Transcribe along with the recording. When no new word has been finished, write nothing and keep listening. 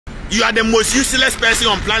You are the most useless person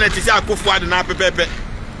on planet. You say Akufo Addo na pepepe.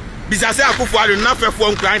 Bisa say Akufo Addo na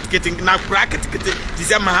fefo nkran ticket na bracket ticket. Ti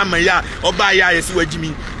say mahama ya oba ya yesi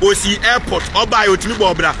wajimi. Osi airport oba ya otimi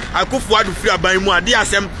bobra. Akufo Addo free aban mu ade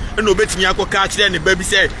asem na obetimi akoka kire ne ba bi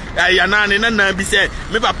say ya na ne na bi say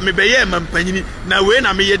me be ye mampanyini na we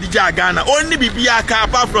na me ye dija Ghana. Only bibia aka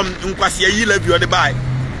apart from nkwase yi love you the buy.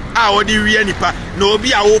 A odi wie nipa na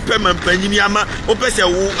obi a wo pe mampanyini ama wo pese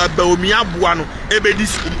wo ba omi aboa no ebedi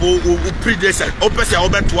o predecessor wo pese wo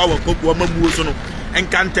betoa wo mamuo so no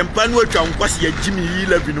enkantempa no atwa nkwase ya jimi yi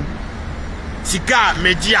love no sika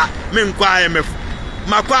megia me nkwa IMF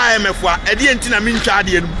makwa IMF a ede enti na me ntwa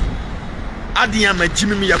ade no ade ya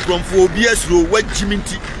majimi me ya kromfo obi asuro wa jimi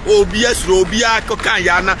nti obi asuro obi akokan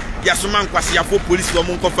ya na ya soma nkwase ya fo police wo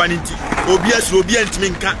nkofa ni nti obi asuro obi antimi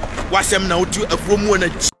nka wasem na otu afro mu na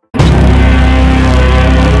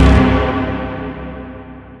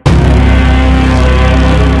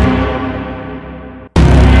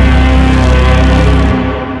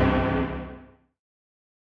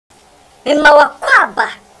Mima wakwaba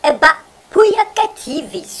eba Puyaka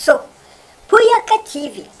TV so Puyaka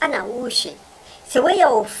TV ana ushe so we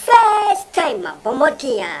your first time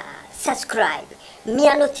bomodia subscribe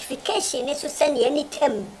mia notification is to send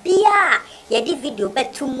anytime bia ya di video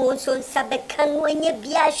betu mo so nsabe kan wenye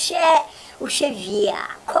bia share ushe via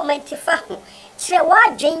comment fa ho share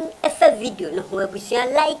wadwen efa video no ho abusia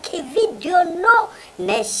like video no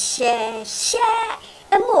na share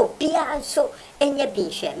emo bia so enye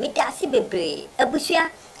binshe midasi bebre abusia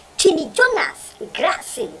Twene Jonas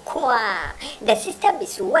grassing kwa the system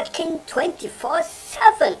is working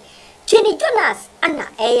 24/7 Twene Jonas ana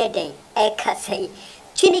eyeden ekasai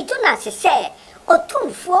Twene Jonas say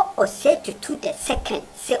Otumfuo Shd Stp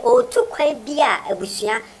say otu kwan bia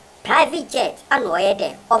abusia private jet ana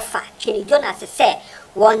oyeden offer Twene Jonas say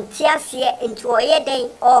wontiase into oyeden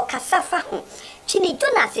o kasafa ho Twene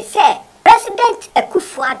Jonas say President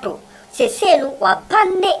Akufo Addo say no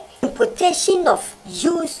wabane importation of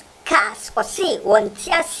used cars or say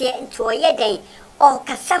wontiase into oyeden o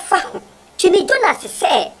kasafa ho Twene Jonas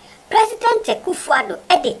say President Akufo Addo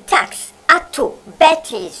the tax ato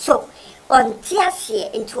betting so on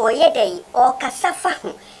tiasie into oyeden or kasafa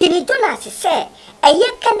ho Twene Jonas say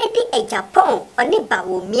eye Kennedy agyapong oni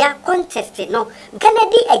bawomia contest no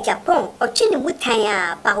Kennedy agyapong o Twene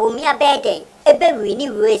mutanya bawomia beden ebe wini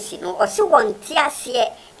race no o se won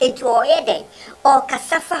tiasie into oyeden or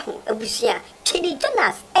kasafa ho abusia Twene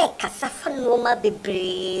Jonas kasafa no ma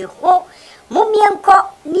bebre ho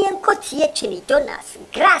Mienko tie Twene Jonas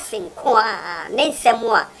grassing kwa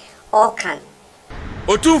nensemwa okan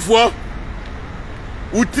Otumfuo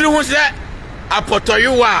utiri ho se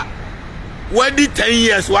apotoyiwa wadi 10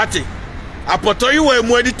 years wati apotoyiwa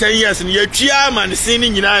mu wadi 10 years ni yatwia man sin ni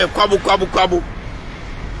nyina kwabo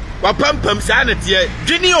wapampam sa na tie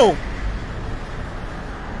dwini o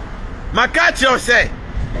makachi o se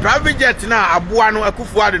private jet na aboa no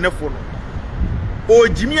Akufo Addo ne fo no o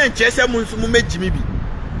jimi enchese mu nso mu megimi bi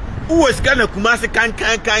uwo sika na kumase kan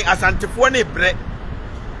asantefo na bre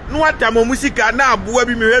no atamo musika na aboa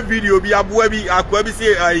bi me video bi aboa bi akwa bi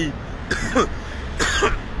se ai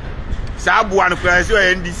sa aboa no kwa se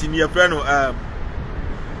o NDC ni afra no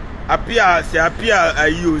apia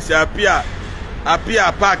ayo se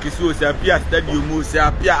apia park so se apia stadium se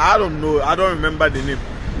apia I don't know, I don't remember the name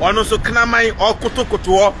ono so knaman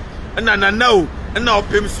okotokoto na nanao na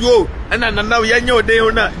opemsuo na nanao yenye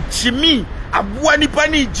ode na jimi aboa nipa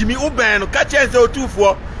ni jimi uben no ka chense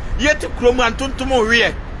Otumfuo yeti kromu antontom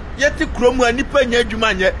we yeti kromu anipa nya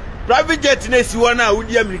adwuma nye private jet na si wona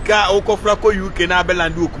udi America okofra ko UK na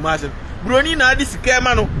abeland okumase broni na adi sika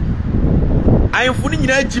ma no ayemfu ni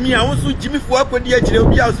nyina jimi a wonso jimi fo akwadi akire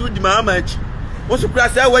obi a so di mahama achi wonso kura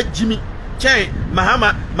sa wa jimi chen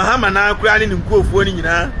mahama na akura ni nkuofuo ni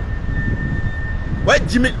nyina wa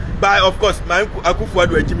jimi by of course my Akufo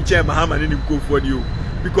Addo jimi chen mahama ni nkuofuo di o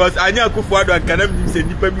because anya Akufo Addo ankana mi se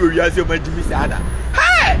nipa bi owiase ma jimi sa ada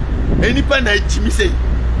hey enipa na jimi say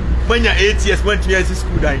manya 8 years went to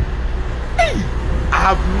school dying. Hey, I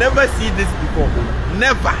have never seen this before.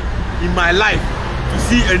 Never in my life to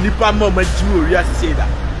see a nipa mama jimi owiase say that.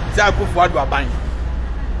 Say Akufo Addo aban.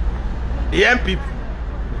 The young people.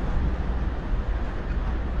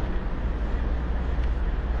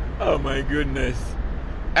 Oh my goodness.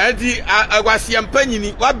 Adi agwasi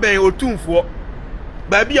ampanyini wa ben Otumfuo.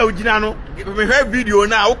 Baby a ugina no me hwe video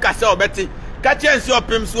na wo kasa obeti. Ka chense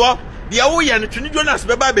opemso de wo ye no Twene Jonas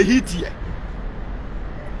beba be hit ye.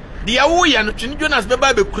 De wo ye no Twene Jonas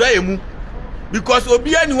beba be kura emu because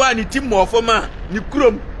obi ani wa ni tim mo foma ni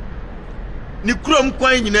kurom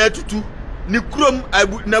kwan nyina tutu ni krom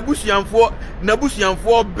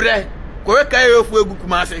nabusuanfo bre ko ka yefu egu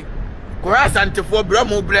kumase ko asantefo bre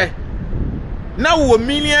mo bre na wo $1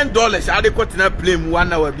 million ade kotena plane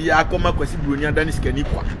 1 hour bi akoma kwasi bronya dani skani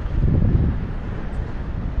kwa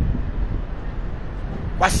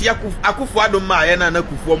wasi Akufo Addo ma ye na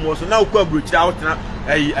Akufo mo so na okwa brochi awotena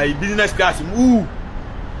ai business class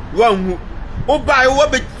wanhu oba wo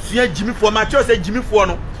be tua jimi fo ma cho se jimi fo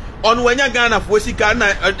no ono wanya Ghana fo sika na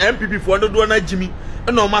MPP fo do na jimi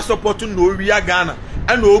na o ma support no wi Ghana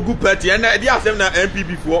na ogu party na di asem na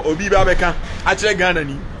MPP fo obi ba beka a kire Ghana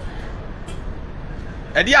ni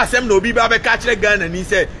edi asem na obi ba beka a kire Ghana ni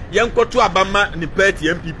se yenkoto abama ni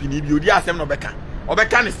party MPP ni bi odi asem no beka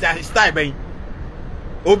obeka ni style ben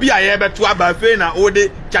obi aye beto aba fe na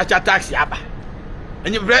ode chacha taxi aba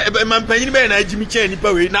enyi mampanyin be na jimi chen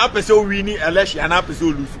nipa we na apese o wi ni election na apese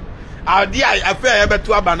o lose adi afe aye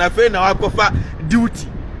beto aba na fe na wakofa duty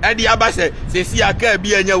edi aba se si aka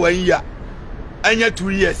bi anya 1 year anya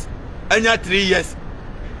 2 years anya 3 years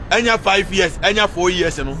anya 5 years anya 4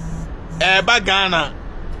 years no ba Ghana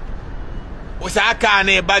o sa aka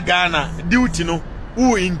na ba Ghana duty no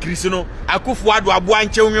u increase no Akufo Addo aboa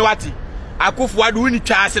nchewnwe wati Akufo Addo ni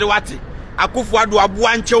twasere wati Akufo Addo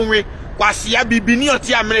aboa nchewnwe kwasia bibini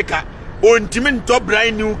oti America ontimi nto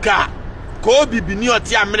brand new car ko bibini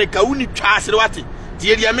oti America uni twasere wati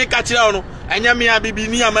tie di America kire no anya me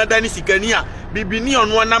bibini amada ni sikani a bibini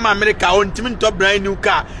ono na America ontimi nto brand new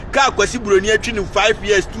car kwasi buroni atwi ni 5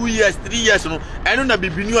 years 2 years 3 years no eno na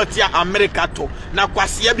bibini oti America to na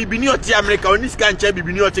kwasia bibini oti America oni sika nche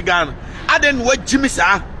bibini oti Ghana aden wa jimi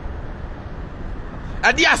sa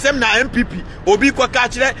adi asem na MPP obi kwa ka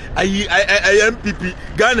kire ayi MPP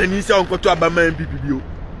Ghana ni se onkoto abama MPP bio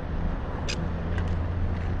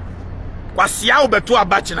kwasia obeto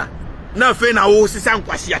abachina na fe na wo sisa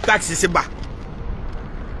kwasia taxi se ba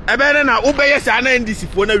ebere na ubeye sa na ndisi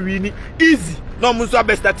fo na wini easy no mu so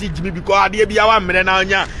abestati jimi because ade bia wa mre na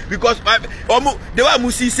onya because de wa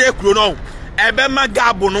mu si se kro no ebe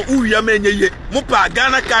magabo no uwia menye mupa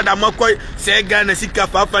Ghana card amakoy se Ghana sika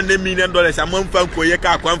 $500 million amamfa nkoye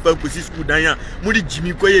ka akwanfa nkosi school dan ya muri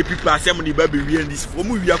jimi koye people asem ni ba be wi ndisi fo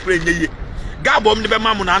mu wia kra enye gabo m de be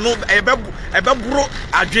mamu na no ebe buro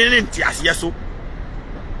adwene ntiase yeso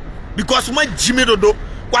because ma jimi dodo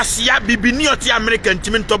kwasia bibini oti American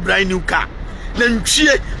timin to brand new car na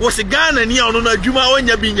ntwie wo se Ghana ni ono na adwuma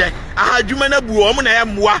onya binye aha adwuma na bu o mo na ya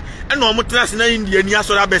moa na o mo trase na India ni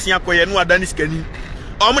asoro abesia koye no adani skani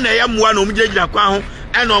o mo na ya moa na o mo jegina kwa ho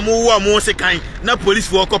na o mo wo mo se kan na police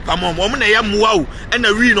for kopam o mo na ya moa o na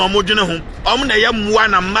wi na o mo dwene ho o mo na ya moa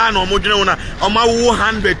na ma na o mo dwene ho na o ma wo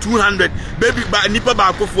 100 200 baby ba nipa ba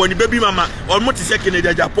akofo ni baby mama o mo ti se Kennedy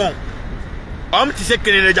agyapong ti se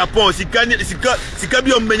Kennedy agyapong sika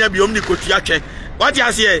bi o mbenya bi o ni kotu atwe what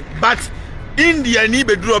you say but India ni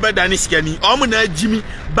bedru obeda skani omo na jimi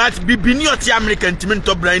but bibini oti American timin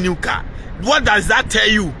to brand new car. What does that tell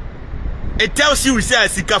you? It tells you say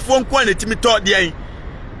sikafo nko na timi to de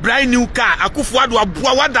brand new car Akufo Addo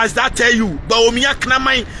aboa. What does that tell you? Ba omiya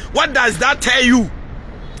knaman, what does that tell you?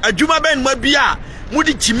 Adwuma ben ma bia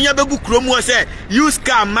mudi chimia begu kromu say use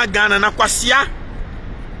car magana na kwasia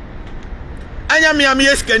anya mi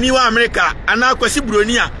skani wa America ana kwasi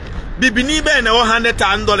bronia bibini be na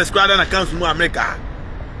 $100,000 kwada na council mu America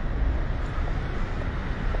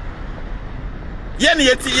yeni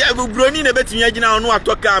yeti broni na betimi agina ono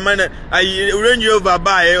atoka amana ayi Range Rover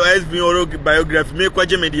ba SB oro biography me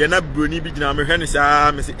kwaje media na broni bi gina me hwene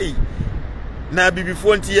saa me say na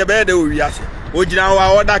bibifo nti ye be da owiase o gina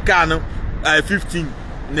wa order car no 15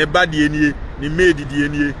 ne ba de enie ne maid de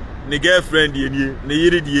enie ne girlfriend de enie ne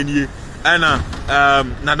yiri de enie ana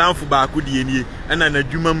na danfo ba ku de enie ana na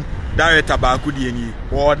dwumam director ba ku de enie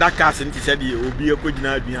o da car se nti se de obi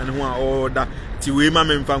ekogina aduan ho a o da ti we ma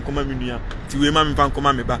me mfa nkoma me nua ti we ma me mfa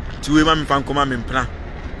nkoma me ba ti we ma me mfa nkoma me mpra.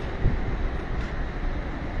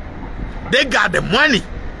 They got the money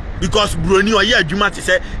because broni o ye adwuma ti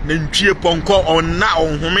se na ntwie ponko onna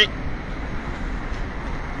onhome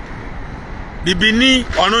bibini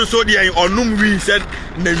ono nso de onum wi said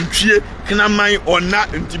na ntwie knaman onna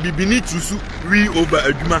nti bibini tusu wi over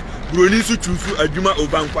adwuma broni su tusu adwuma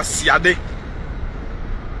over nkwasiade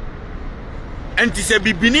enti se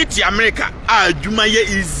bibini ti America adwuma ye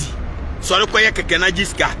easy so re koye keke na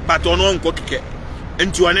jiska but ono nko keke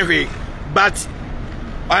enti one hwe but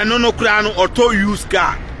ono no kura no auto use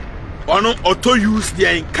car ono auto use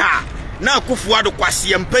the car na Akufo Addo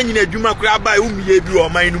kwase mpanyin adwuma kura ba umiye bi o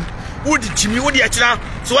man num wodi jimi wodi akira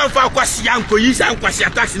so wan fa kwase ankoyi san kwase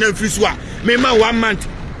taxi na mfiri so a me ma 1 month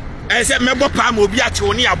say mebo pa ma obi ache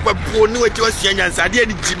oni ababo ni weche osia nyansa de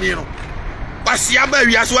ni jimi no kwasia ba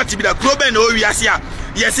wiase what be da kro ben no wiase a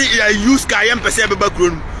yes use ka yem pese be ba kro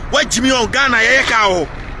no what Jimmy on Ghana ye ka ho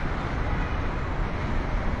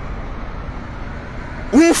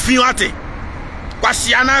fi wate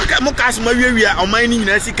kwasia na mo kas ma wiawia oman ni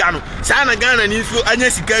nyina sika no sa na Ghana ni so anya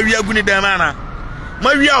sika wia gu ni dan mana ma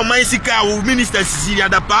wia oman sika wo minister Sisilia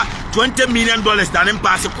dapa $20 million dan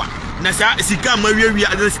pass kwa na sa sika ma wiawia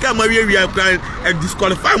sika ma wiawia kan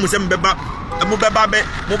disqualify mo se mbeba mo beba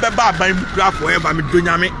ban mu kra forever me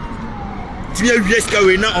donyame timi awie sika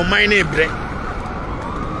we na oman na ebre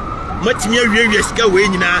ma timi awie sika we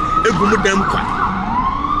nyina egu mu dan kwa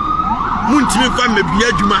muntimi fa mabia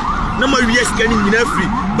adwuma na ma wie sika ni nyina free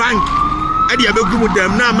bank ade abegu mu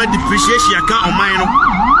dam na ma depreciation aka oman no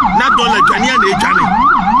na dollar twane na etwane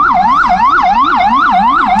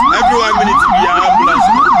every 1 minute be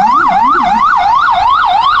ambulance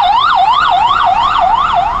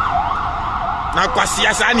na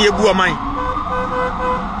kwasia sa na ebu oman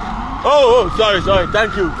oh sorry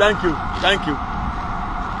thank you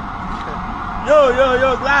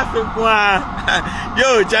yo glassing kwa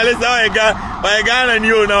yo Charlie Sawega na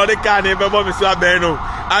you na the can e be bo me so abeno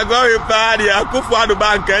agwa party Akufo Addo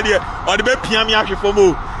bank e o de be pia me ahwefo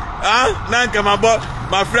mo na nka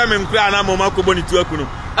ma friend me nkra na mo makobo ni tuaku no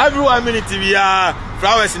every 1 minute we are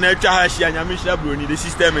flowers na atwa ha hia nyamisha broni the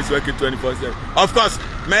system is working 24/7 of course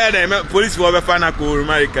police will be fan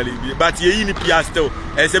automatically but ye ni pia still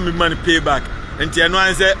e say me man pay back enti eno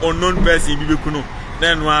an say unknown person bi beku no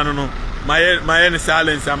then one no my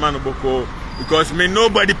silence amano boko because me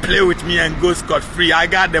nobody play with me and go scot free. I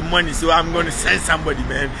got the money, so I'm going to send somebody,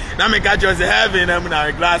 man. Now me catch us heaven, I'm in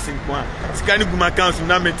a glass in Kwan. Scanning my accounts,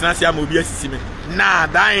 now me transfer my OBS. Nah,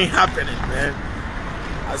 that ain't happening, man.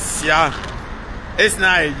 It's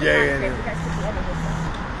not yeah.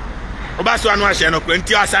 Obaso anu ahye no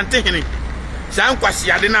kwenti asante hene. San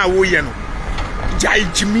kwase ade na wo ye no. Jai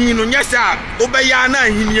jimi no nyesa obeya na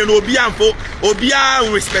hinie no obi amfo obi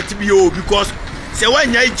a respect bi o because se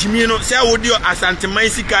wanya jimi no se wo dio asante man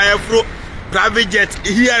sika afro private jet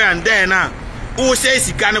here and there na o se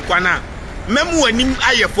sika ne kwana memu anim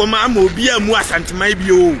ayefo ma ama obi amu asante man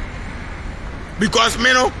bi o because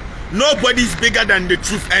me no nobody is bigger than the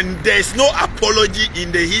truth and there's no apology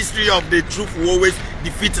in the history of the truth who always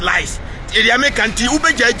defeat lies. Area make anti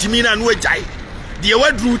ubeja jimi na no ejai de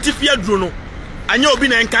wadru tifia dru no anya obi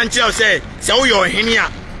na nkanche say wo your hene a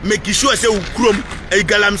make sure say ukrom e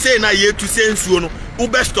galam say na ye to say nsuo no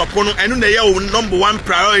ube stop no eno na ye number 1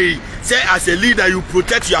 priority say as a leader you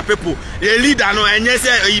protect your people. The leader no enye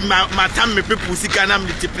say matam me people sika na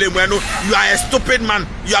me play no you are a stupid man,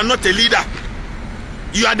 you are not a leader.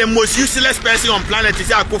 You are the most useless person on planet. Is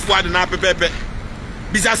Akufo Addo na pepepe.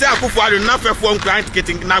 Bisa say Akufo Addo na fefo nkran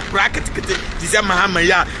ticketing na bracket ticketing. Dise mahama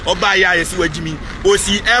ya oba ya yesi wagimi.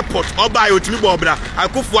 Osi airport oba ya otimi bobra.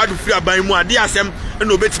 Akufo Addo free aban mu ade asem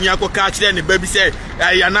na obetimi akoka kire ne ba bi say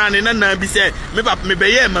ya na ne na bi say me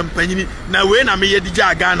be ye mampanyini na we na me ye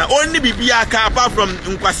dija Ghana. Only bibia ka apart from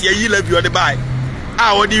nkwase yi levi o de bai.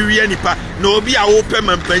 A odi wie nipa na obi a wo pe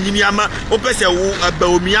mampanyini ama wo pese wo ba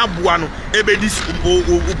omi aboa no ebedis o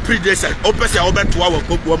predecessor o pese wo betoa wo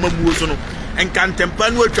koku amamuo so no enkantempa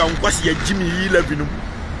no atwa nkwase ya jimi yi lavinum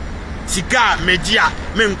sika megia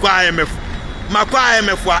me nkwa IMF makwa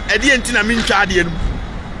IMF a ede enti na me ntwa ade no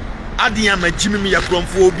ade ya majimi me ya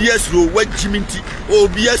kromfo obi asuro wajimi nti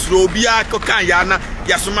obi asuro obi akokan ya na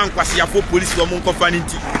yasoma nkwase ya fo police wo monkofa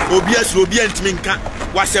nti obi asuro obi antimi nka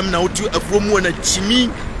wasem na otu afromu na chimi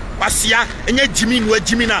kwasia enye jimi no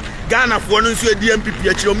jimi na Ghana fo no nso edi MPP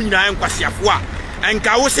a kire omu nyina nkwase fo a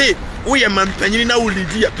enka wo se wo ye mampanyini na wo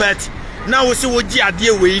lidi a party na wo se wo gi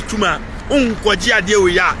ade we tuma unkogi ade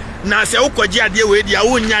we ya na se wo kogi ade we dia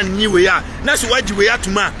wo nya nni we ya na se wagi we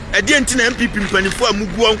atuma ade enti na MPP mpanifo a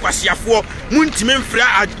mugu nkwase afo muntime mfra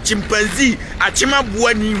a chimpanzee a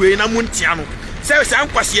chimaboa ni we na muntia no se se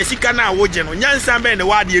nkwase sika na wo je no nyansa be ne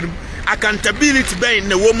wade enu accountability ben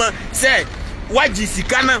na woma say waji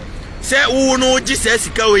sika na say wo no ji say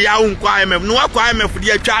sika we ya nkwa IMF no akwa IMF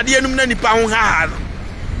de atwade enum na nipa ho ha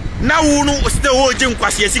na wo no still wo ji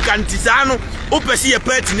nkwase sika ntisa no opesi ye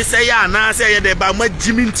party ni say ya na say ye de ba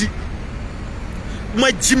majiminti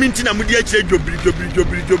na mudi akire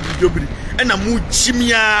jobri na mu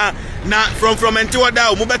chimia na from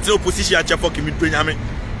entiwada mo betre opposition a chefo kimi tonyame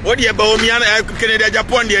wo de ba omi an Canada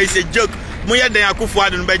Japan there is a joke mo ye den Akufo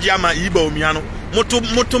Addo no beji ama yi ba omia no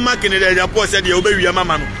moto ma Canada Japan said ye obewi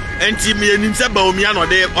mama no enti me enim se ba omia no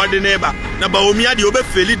de ordinary na ba omia de obe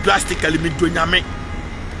fail drastically me tonyame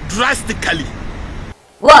drastically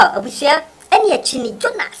wow abusia any Twene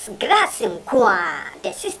Jonas grass in kwa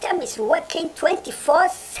the system is working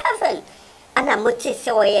 24/7 ana mote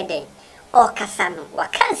se oyede Okasano,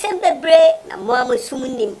 wakansem bebre na moamu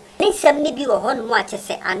sumunim. Nisem ni bi ohon mo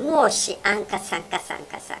atese anu ohye ankasa.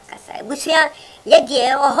 Ebusia ye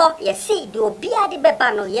die oho ye see do bia de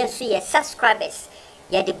beba no yesu ye subscribers.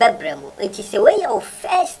 Ye de bebre mo. Enti se we your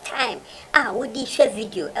first time wo di hwe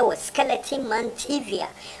video e wo Skeleton Man TV.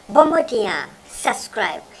 Bomodia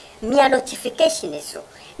subscribe. Mia notification so.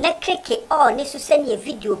 Na click all ni so send ye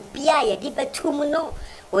video bia ye de betum no.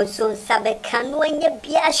 Onso sabe kanu enye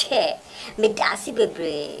bia hwe. Me dasi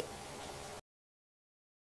bebre.